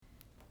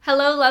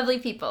Hello, lovely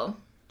people.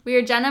 We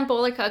are Jenna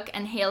Bowler-Cook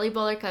and Haley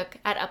Bowler-Cook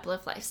at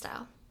Uplift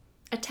Lifestyle,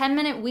 a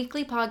 10-minute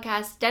weekly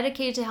podcast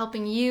dedicated to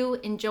helping you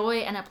enjoy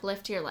and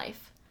uplift your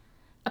life.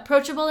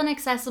 Approachable and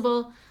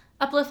accessible,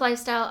 Uplift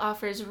Lifestyle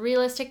offers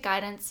realistic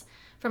guidance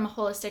from a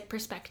holistic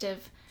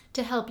perspective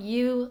to help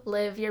you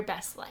live your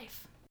best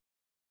life.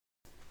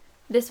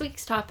 This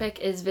week's topic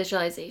is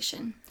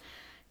visualization.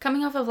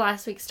 Coming off of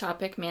last week's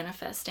topic,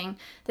 manifesting,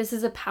 this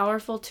is a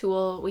powerful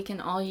tool we can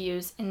all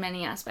use in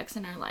many aspects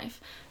in our life,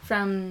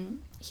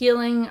 from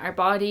healing our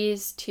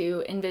bodies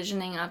to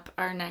envisioning up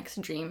our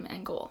next dream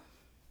and goal.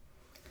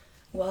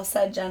 Well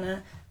said,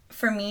 Jenna.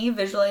 For me,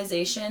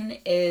 visualization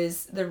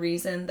is the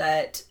reason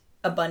that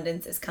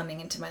abundance is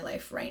coming into my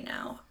life right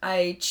now.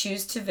 I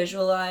choose to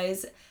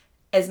visualize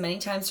as many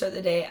times throughout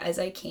the day as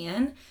I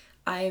can.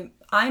 I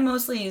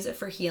mostly use it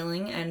for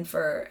healing and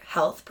for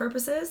health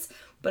purposes,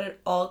 but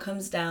it all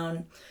comes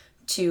down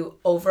to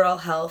overall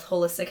health,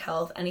 holistic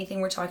health,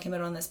 anything we're talking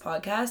about on this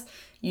podcast.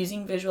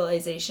 Using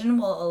visualization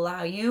will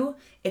allow you,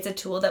 it's a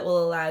tool that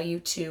will allow you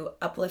to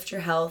uplift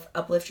your health,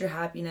 uplift your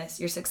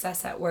happiness, your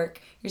success at work,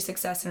 your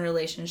success in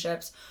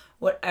relationships,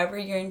 whatever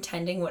you're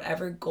intending,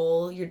 whatever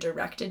goal you're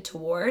directed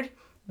toward,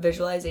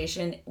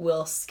 visualization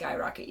will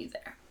skyrocket you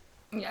there.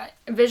 Yeah,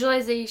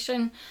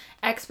 visualization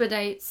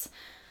expedites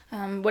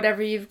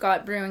whatever you've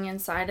got brewing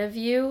inside of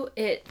you.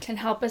 It can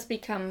help us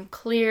become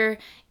clear.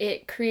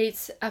 It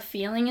creates a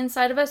feeling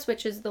inside of us,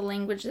 which is the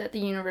language that the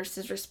universe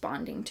is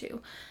responding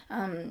to.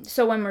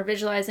 So when we're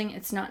visualizing,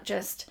 it's not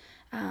just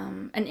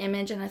an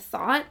image and a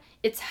thought.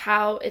 It's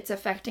how it's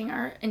affecting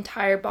our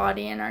entire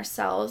body and our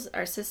cells.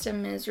 Our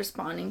system is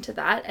responding to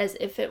that as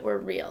if it were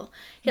real.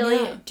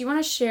 Haley, do you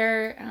want to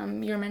share,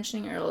 you were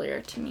mentioning earlier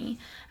to me,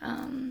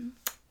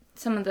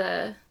 some of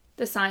the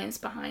science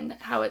behind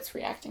how it's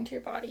reacting to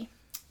your body?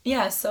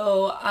 Yeah,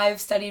 so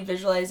I've studied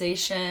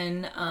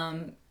visualization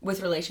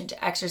with relation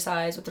to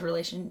exercise, with the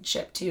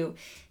relationship to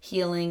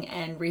healing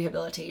and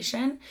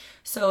rehabilitation.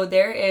 So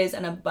there is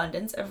an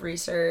abundance of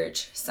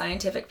research,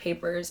 scientific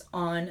papers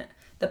on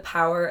the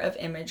power of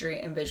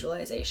imagery and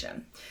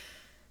visualization.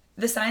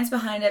 The science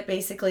behind it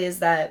basically is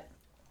that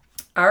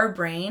our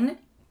brain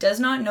does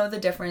not know the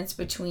difference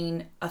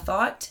between a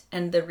thought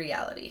and the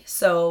reality.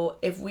 So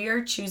if we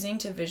are choosing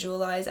to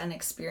visualize an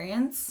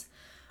experience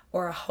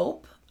or a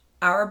hope,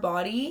 our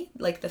body,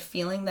 like the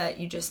feeling that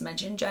you just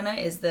mentioned, Jenna,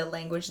 is the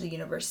language the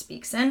universe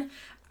speaks in.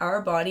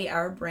 Our body,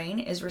 our brain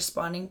is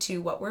responding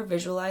to what we're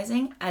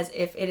visualizing as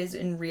if it is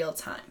in real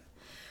time.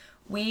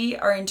 We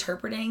are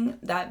interpreting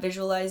that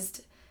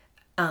visualized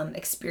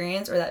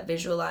experience or that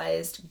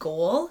visualized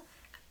goal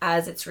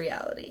as its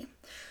reality.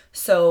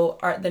 So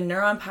the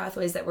neuron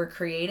pathways that we're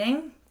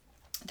creating,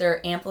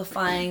 they're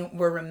amplifying,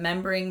 we're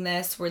remembering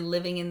this, we're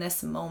living in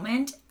this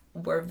moment,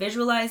 we're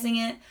visualizing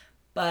it,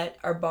 but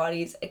our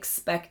bodies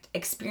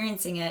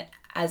experiencing it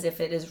as if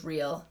it is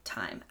real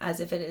time, as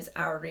if it is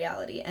our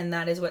reality. And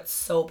that is what's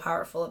so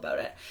powerful about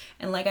it.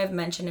 And like I've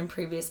mentioned in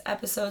previous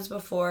episodes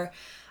before,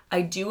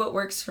 I do what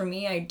works for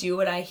me. I do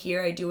what I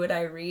hear. I do what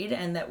I read,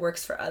 and that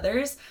works for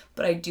others.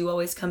 But I do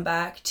always come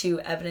back to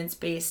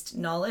evidence-based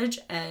knowledge,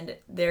 and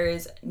there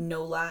is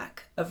no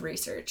lack of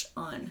research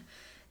on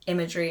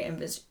imagery and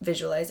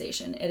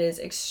visualization. It is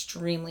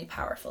extremely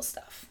powerful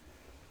stuff.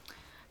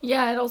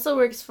 Yeah, it also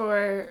works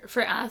for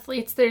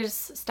athletes. There's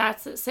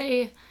stats that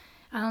say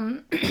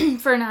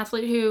for an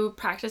athlete who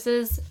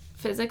practices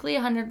physically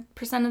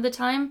 100% of the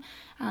time,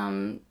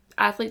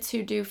 athletes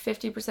who do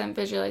 50%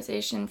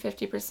 visualization,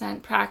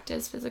 50%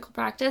 practice, physical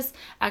practice,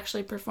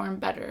 actually perform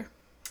better.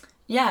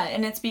 Yeah,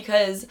 and it's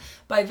because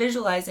by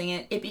visualizing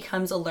it, it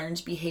becomes a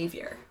learned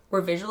behavior.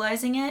 We're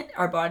visualizing it,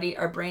 our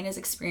brain is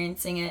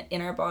experiencing it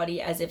in our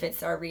body as if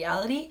it's our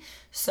reality,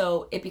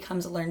 so it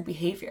becomes a learned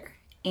behavior.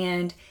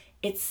 And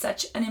it's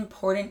such an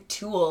important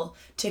tool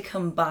to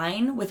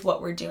combine with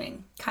what we're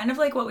doing. Kind of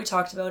like what we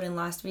talked about in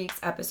last week's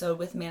episode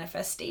with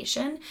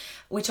manifestation.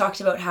 We talked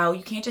about how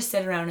you can't just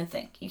sit around and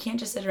think. You can't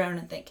just sit around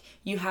and think.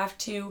 You have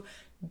to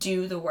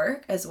do the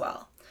work as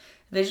well.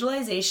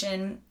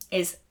 Visualization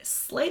is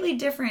slightly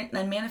different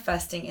than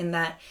manifesting in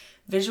that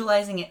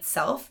visualizing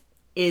itself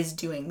is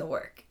doing the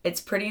work.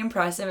 It's pretty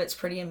impressive. It's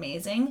pretty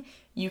amazing.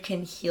 You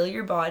can heal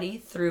your body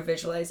through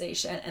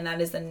visualization, and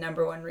that is the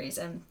number one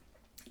reason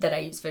that I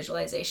use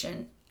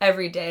visualization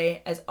every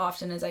day as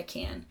often as I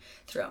can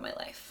throughout my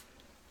life.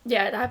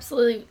 Yeah, it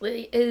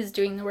absolutely is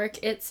doing the work.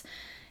 It's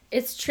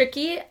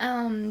tricky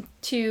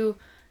to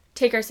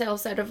take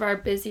ourselves out of our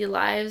busy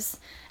lives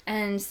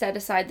and set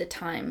aside the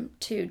time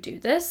to do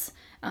this,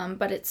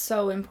 but it's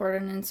so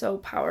important and so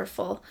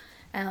powerful,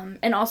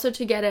 and also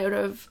to get out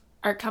of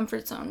our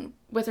comfort zone.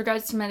 With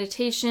regards to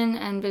meditation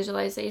and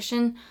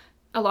visualization,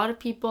 a lot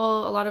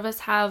of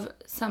us have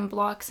some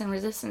blocks and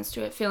resistance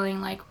to it,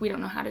 feeling like we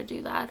don't know how to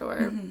do that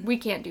or we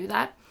can't do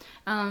that.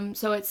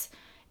 So it's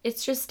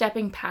just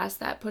stepping past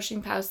that,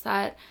 pushing past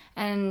that,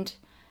 and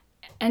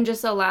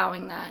just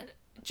allowing that,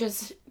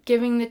 just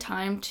giving the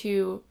time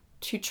to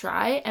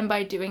try. And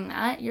by doing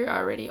that, you're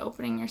already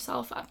opening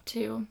yourself up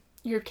to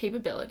your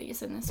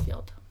capabilities in this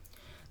field.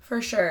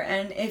 For sure.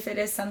 And if it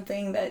is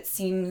something that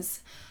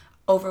seems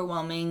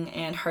overwhelming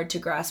and hard to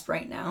grasp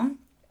right now,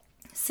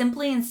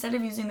 simply instead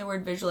of using the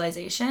word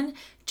visualization,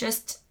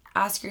 just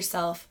ask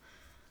yourself,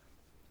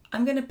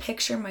 I'm going to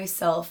picture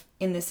myself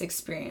in this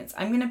experience.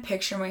 I'm going to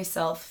picture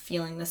myself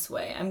feeling this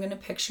way. I'm going to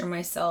picture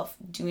myself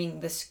doing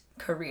this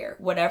career.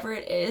 Whatever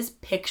it is,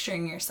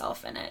 picturing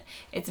yourself in it.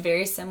 It's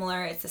very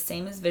similar. It's the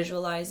same as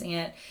visualizing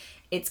it.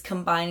 It's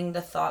combining the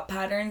thought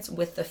patterns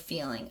with the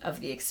feeling of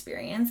the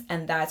experience.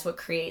 And that's what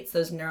creates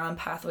those neuron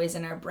pathways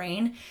in our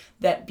brain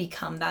that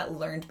become that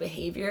learned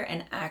behavior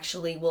and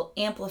actually will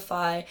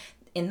amplify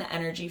in the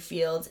energy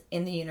field,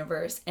 in the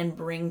universe, and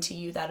bring to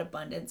you that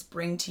abundance,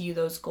 bring to you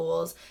those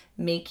goals,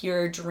 make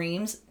your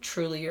dreams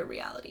truly your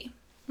reality.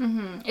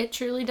 It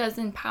truly does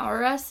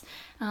empower us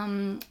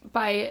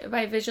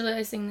by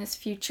visualizing this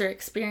future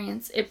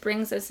experience. It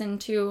brings us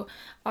into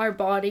our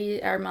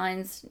body, our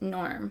mind's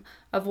norm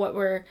of what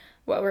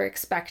we're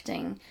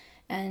expecting,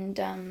 and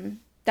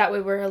that way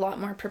we're a lot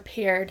more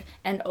prepared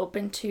and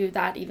open to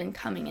that even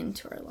coming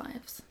into our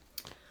lives.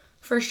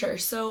 For sure.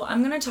 So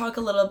I'm going to talk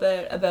a little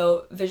bit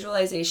about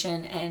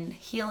visualization and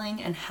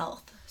healing and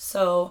health.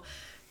 So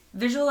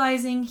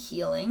visualizing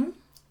healing,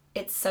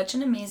 it's such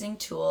an amazing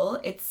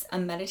tool. It's a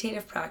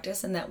meditative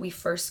practice in that we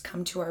first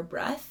come to our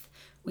breath.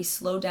 We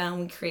slow down,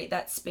 we create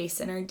that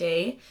space in our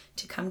day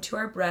to come to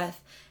our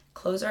breath,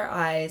 close our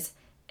eyes,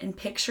 and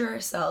picture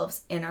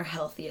ourselves in our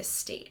healthiest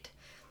state.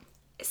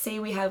 Say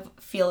we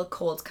feel a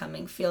cold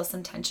coming, feel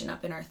some tension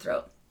up in our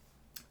throat.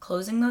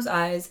 Closing those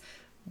eyes,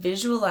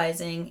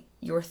 visualizing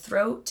your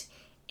throat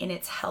in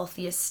its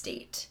healthiest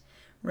state.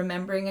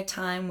 Remembering a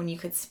time when you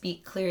could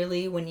speak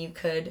clearly, when you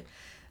could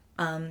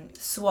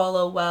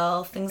swallow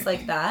well, things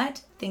like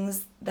that.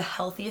 The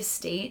healthiest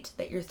state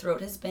that your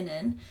throat has been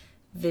in,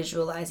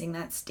 visualizing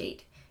that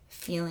state,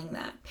 feeling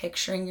that,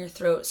 picturing your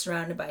throat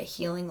surrounded by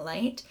healing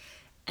light,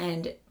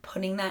 and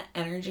putting that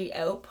energy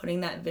out,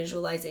 putting that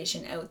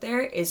visualization out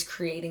there is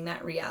creating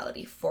that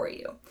reality for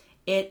you.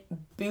 It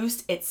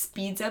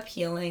speeds up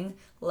healing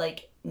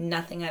like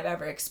nothing I've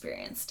ever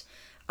experienced.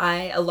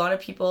 A lot of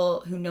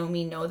people who know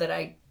me know that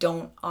I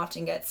don't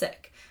often get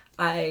sick.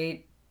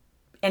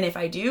 And if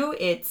I do,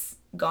 it's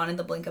gone in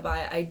the blink of an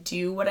eye. I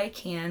do what I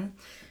can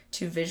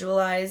to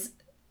visualize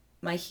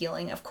my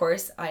healing. Of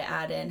course, I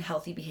add in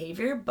healthy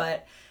behavior,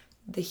 but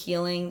the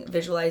healing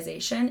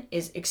visualization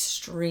is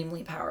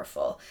extremely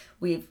powerful.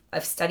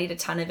 I've studied a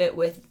ton of it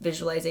with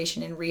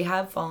visualization in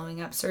rehab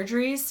following up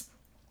surgeries,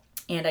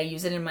 and I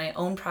use it in my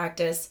own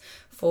practice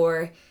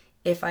for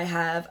if I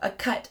have a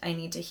cut I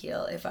need to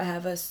heal, if I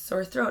have a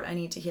sore throat I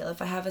need to heal,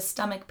 if I have a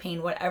stomach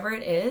pain, whatever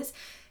it is,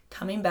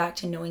 coming back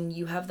to knowing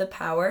you have the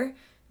power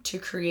to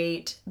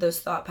create those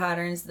thought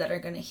patterns that are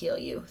going to heal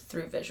you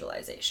through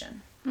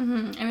visualization.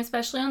 And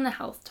especially on the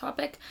health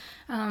topic,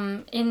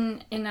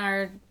 in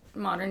our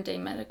modern day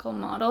medical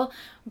model,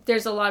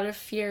 there's a lot of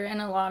fear and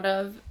a lot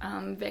of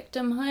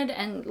victimhood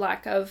and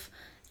lack of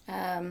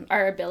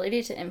our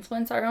ability to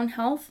influence our own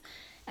health.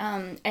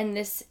 And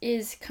this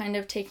is kind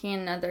of taking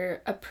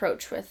another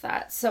approach with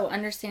that. So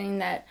understanding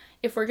that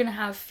if we're going to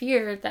have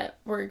fear that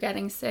we're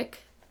getting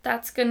sick,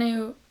 that's going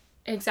to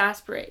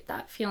exasperate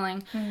that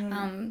feeling.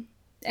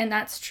 And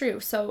that's true.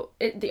 So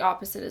the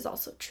opposite is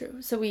also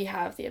true. So we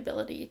have the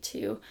ability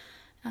to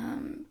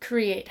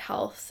create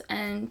health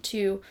and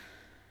to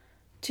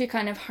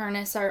kind of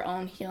harness our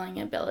own healing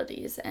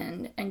abilities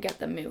and get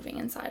them moving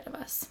inside of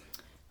us.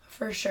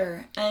 For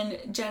sure. And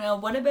Jenna,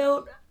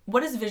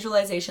 what does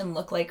visualization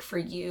look like for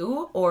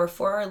you or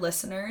for our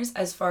listeners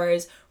as far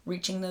as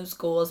reaching those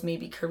goals,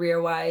 maybe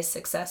career-wise,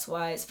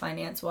 success-wise,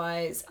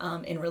 finance-wise,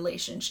 in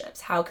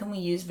relationships? How can we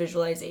use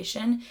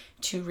visualization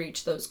to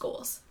reach those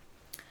goals?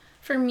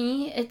 For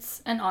me,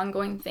 it's an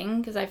ongoing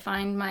thing because I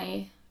find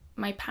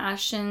my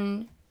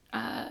passion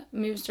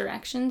moves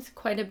directions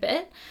quite a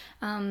bit.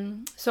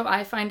 So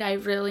I find I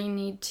really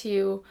need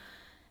to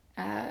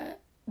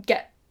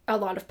get a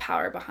lot of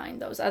power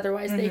behind those.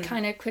 Otherwise, they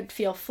kind of could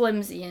feel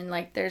flimsy and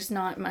like there's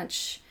not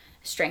much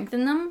strength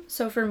in them.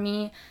 So for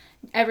me,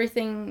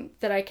 everything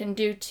that I can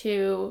do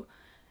to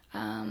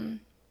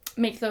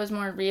make those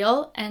more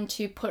real and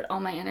to put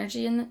all my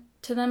energy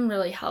into them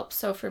really helps.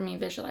 So for me,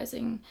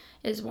 visualizing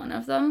is one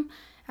of them.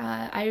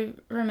 I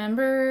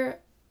remember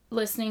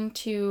listening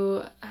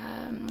to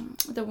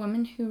the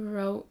woman who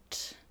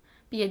wrote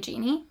Be a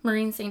Genie,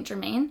 Maureen St.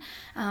 Germain,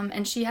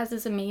 and she has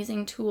this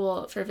amazing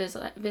tool for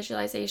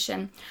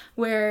visualization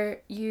where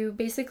you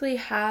basically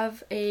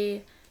have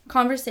a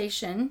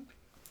conversation.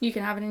 You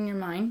can have it in your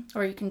mind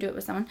or you can do it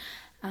with someone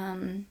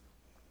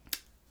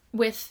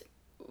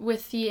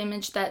with the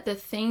image that the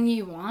thing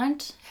you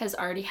want has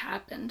already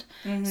happened.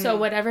 So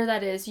whatever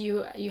that is,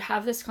 you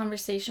have this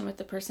conversation with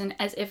the person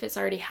as if it's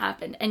already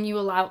happened, and you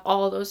allow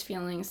all those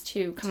feelings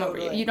to come over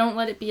you. You don't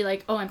let it be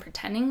like, oh, I'm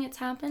pretending it's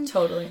happened.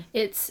 Totally.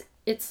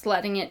 It's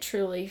letting it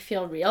truly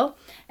feel real.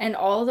 And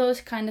all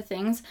those kind of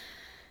things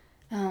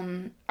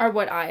are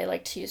what I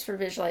like to use for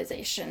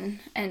visualization.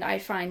 And I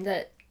find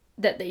that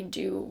they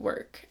do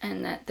work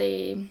and that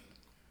they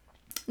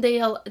they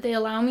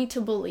allow me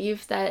to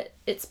believe that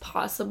it's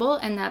possible,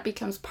 and that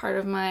becomes part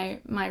of my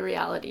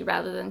reality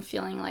rather than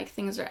feeling like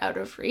things are out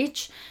of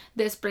reach.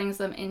 This brings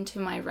them into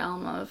my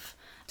realm of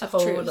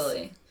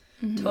totally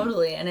truth.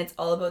 Totally. And it's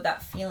all about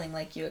that feeling,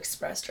 like you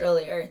expressed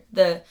earlier.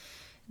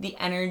 The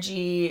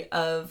energy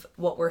of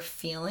what we're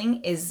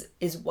feeling is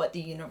what the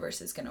universe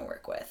is going to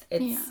work with.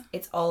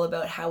 It's all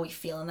about how we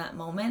feel in that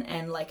moment.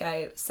 And like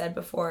I said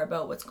before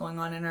about what's going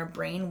on in our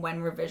brain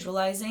when we're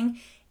visualizing,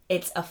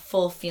 it's a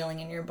full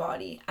feeling in your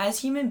body. As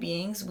human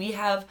beings,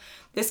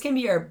 this can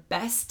be our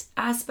best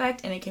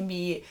aspect and it can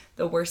be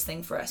the worst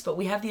thing for us, but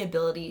we have the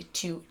ability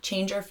to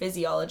change our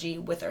physiology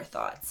with our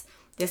thoughts.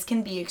 This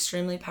can be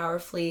extremely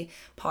powerfully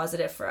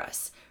positive for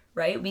us,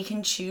 right? We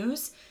can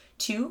choose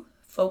to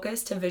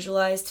focus, to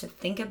visualize, to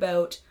think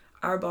about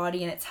our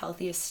body in its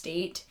healthiest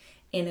state,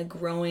 in a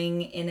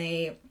growing, in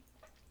a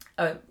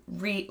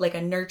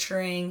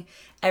nurturing,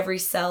 every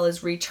cell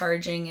is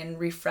recharging and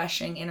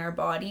refreshing in our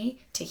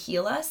body to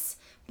heal us,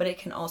 but it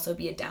can also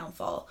be a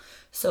downfall.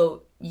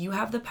 So you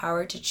have the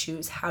power to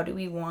choose, how do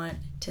we want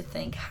to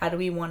think? How do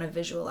we want to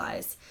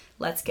visualize?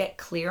 Let's get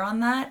clear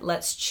on that.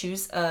 Let's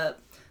choose a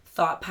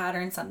thought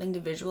pattern, something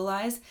to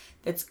visualize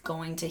that's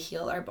going to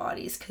heal our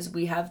bodies, because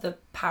we have the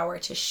power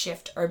to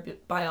shift our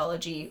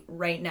biology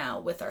right now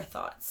with our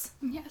thoughts.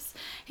 Yes.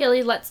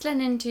 Haley, let's get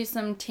into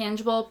some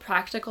tangible,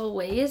 practical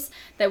ways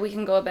that we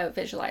can go about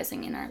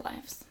visualizing in our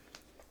lives.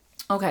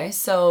 Okay,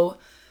 so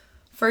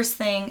first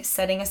thing,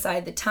 setting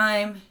aside the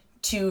time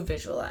to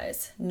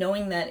visualize,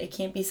 knowing that it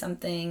can't be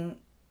something,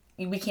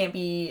 we can't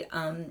be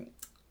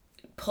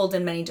pulled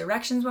in many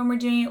directions when we're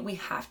doing it. We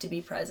have to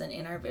be present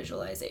in our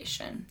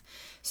visualization,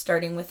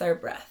 starting with our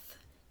breath.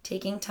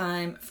 Taking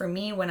time, for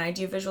me, when I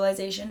do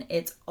visualization,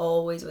 it's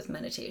always with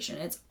meditation.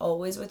 It's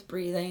always with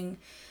breathing.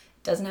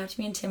 It doesn't have to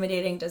be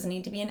intimidating. It doesn't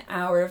need to be an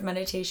hour of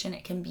meditation.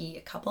 It can be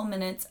a couple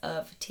minutes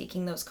of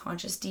taking those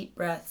conscious deep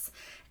breaths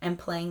and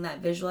playing that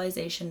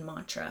visualization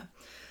mantra.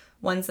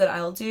 Ones that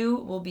I'll do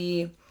will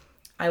be,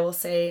 I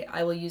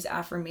will use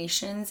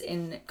affirmations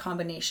in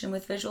combination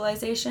with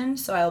visualization.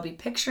 So I'll be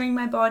picturing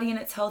my body in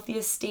its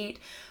healthiest state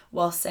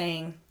while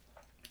saying,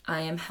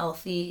 I am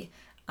healthy,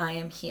 I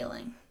am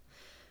healing.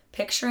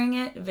 Picturing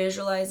it,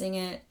 visualizing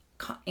it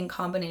in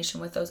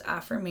combination with those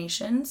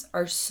affirmations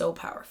are so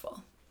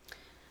powerful.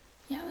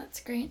 Yeah,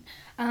 that's great.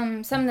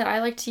 Some that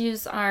I like to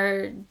use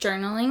are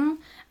journaling.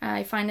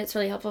 I find it's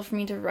really helpful for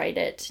me to write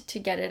it, to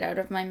get it out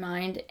of my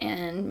mind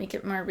and make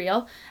it more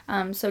real.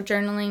 So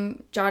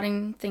journaling,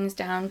 jotting things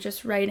down,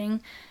 just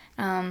writing,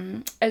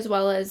 as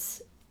well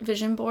as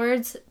vision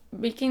boards.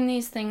 Making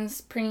these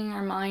things, bringing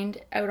our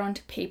mind out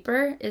onto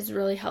paper is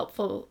really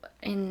helpful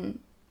in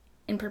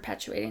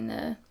perpetuating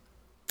the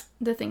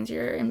things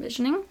you're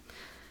envisioning.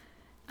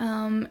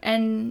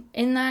 And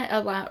in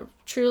that,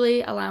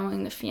 truly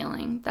allowing the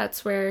feeling.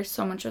 That's where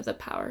so much of the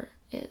power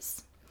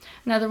is.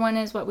 Another one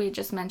is what we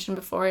just mentioned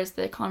before, is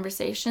the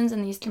conversations,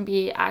 and these can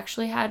be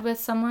actually had with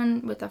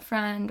someone, with a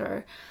friend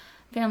or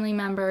family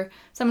member,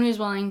 someone who's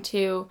willing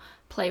to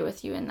play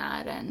with you in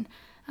that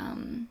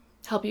and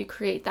help you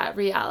create that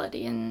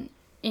reality in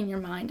your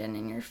mind and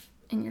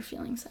in your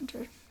feeling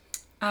center.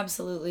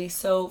 Absolutely.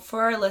 So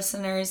for our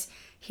listeners,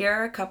 here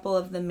are a couple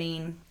of the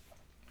main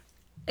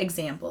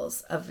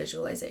examples of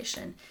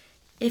visualization.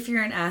 If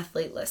you're an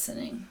athlete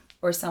listening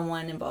or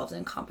someone involved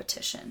in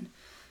competition,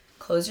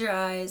 close your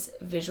eyes,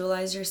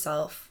 visualize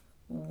yourself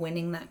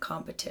winning that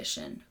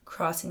competition,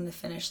 crossing the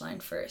finish line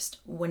first,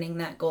 winning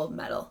that gold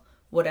medal,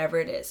 whatever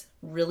it is.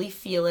 Really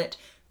feel it.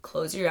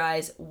 Close your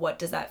eyes. What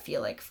does that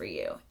feel like for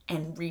you?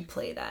 And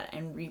replay that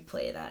and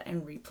replay that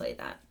and replay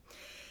that.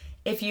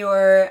 If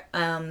you're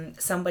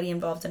somebody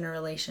involved in a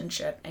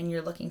relationship and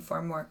you're looking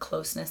for more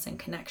closeness and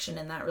connection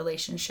in that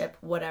relationship,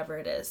 whatever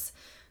it is,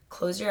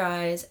 close your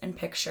eyes and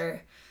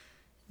picture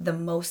the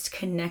most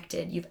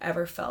connected you've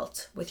ever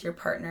felt with your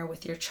partner,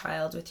 with your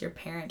child, with your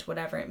parent,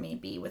 whatever it may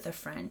be, with a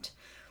friend.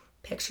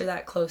 Picture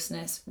that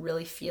closeness,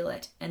 really feel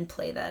it, and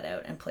play that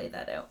out and play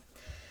that out.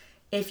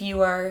 If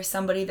you are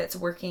somebody that's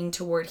working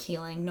toward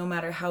healing, no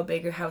matter how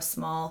big or how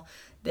small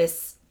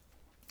this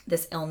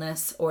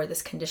illness or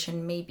this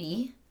condition may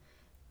be,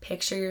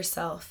 picture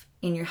yourself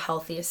in your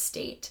healthiest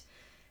state.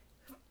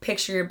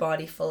 Picture your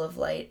body full of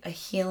light, a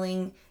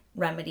healing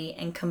remedy,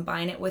 and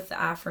combine it with the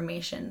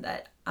affirmation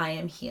that I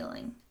am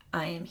healing,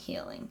 I am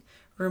healing.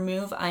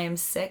 Remove I am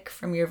sick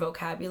from your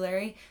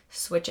vocabulary,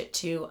 switch it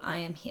to I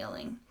am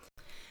healing.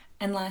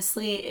 And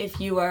lastly, if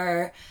you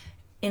are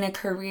in a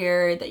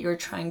career that you're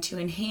trying to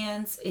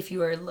enhance, if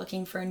you are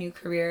looking for a new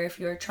career, if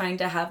you're trying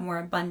to have more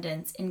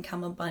abundance,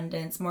 income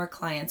abundance, more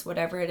clients,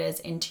 whatever it is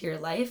into your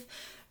life,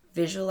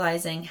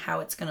 visualizing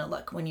how it's going to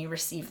look when you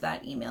receive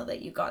that email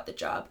that you got the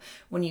job,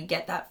 when you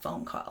get that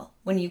phone call,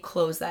 when you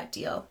close that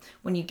deal,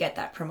 when you get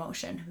that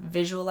promotion.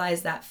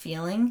 Visualize that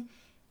feeling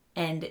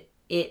and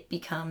it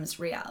becomes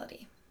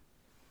reality.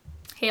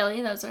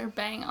 Haley, those are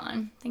bang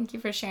on. Thank you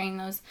for sharing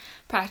those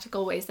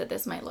practical ways that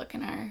this might look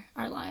in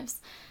our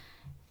lives.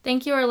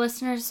 Thank you, our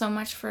listeners, so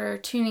much for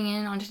tuning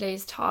in on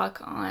today's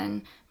talk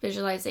on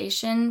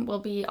visualization. We'll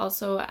be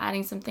also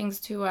adding some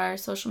things to our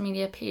social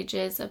media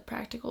pages of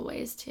practical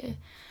ways to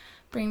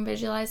bring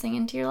visualizing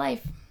into your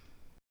life.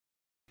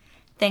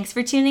 Thanks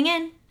for tuning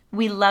in.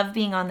 We love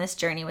being on this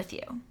journey with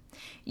you.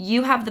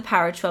 You have the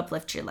power to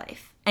uplift your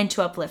life and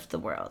to uplift the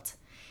world.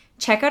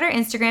 Check out our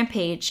Instagram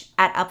page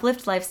at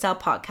Uplift Lifestyle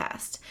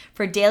Podcast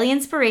for daily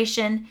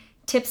inspiration,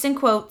 tips and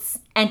quotes,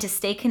 and to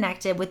stay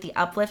connected with the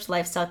Uplift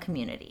Lifestyle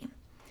community.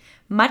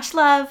 Much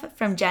love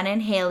from Jenna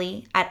and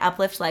Haley at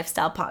Uplift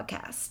Lifestyle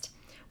Podcast.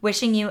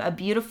 Wishing you a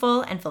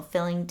beautiful and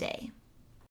fulfilling day.